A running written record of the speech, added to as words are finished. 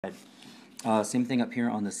Same thing up here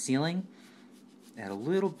on the ceiling. Add a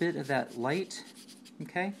little bit of that light,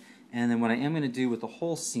 okay? And then what I am going to do with the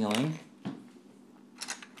whole ceiling,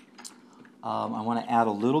 I want to add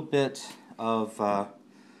a little bit of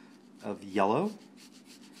yellow,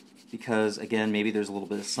 because again, maybe there's a little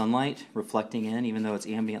bit of sunlight reflecting in, even though it's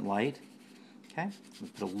ambient light. Okay, I'm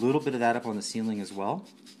going to put a little bit of that up on the ceiling as well.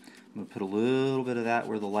 I'm going to put a little bit of that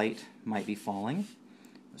where the light might be falling.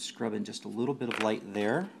 Scrub in just a little bit of light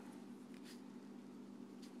there.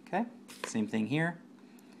 Okay, same thing here.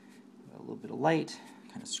 A little bit of light,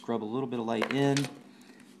 kind of scrub a little bit of light in,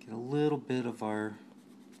 get a little bit of our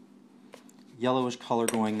yellowish color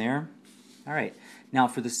going there. All right, now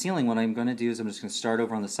for the ceiling, what I'm going to do is I'm just going to start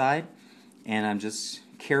over on the side, and I'm just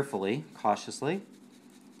carefully, cautiously,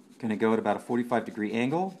 going to go at about a 45-degree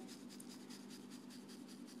angle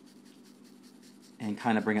and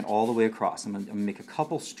kind of bring it all the way across. I'm going to make a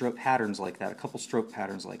couple stroke patterns like that,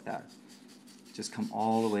 Just come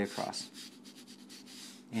all the way across.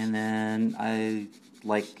 And then I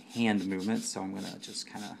like hand movements, so I'm going to just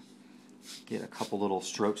kind of get a couple little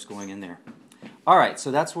strokes going in there. Alright,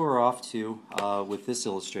 so that's where we're off to with this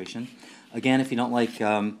illustration. Again, if you don't like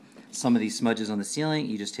some of these smudges on the ceiling,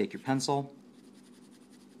 you just take your pencil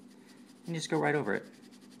and just go right over it.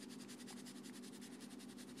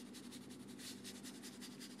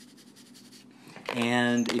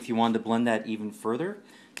 And if you wanted to blend that even further,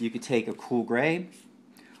 you could take a cool gray,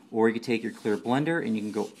 or you could take your clear blender and you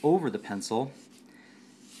can go over the pencil.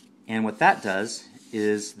 And what that does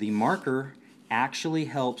is the marker actually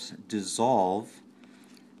helps dissolve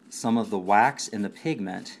some of the wax in the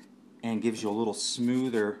pigment and gives you a little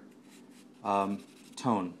smoother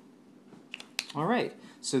tone. Alright,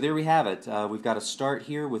 so there we have it. We've got to start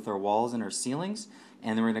here with our walls and our ceilings,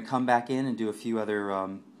 and then we're going to come back in and do a few other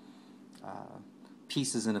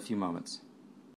pieces in a few moments.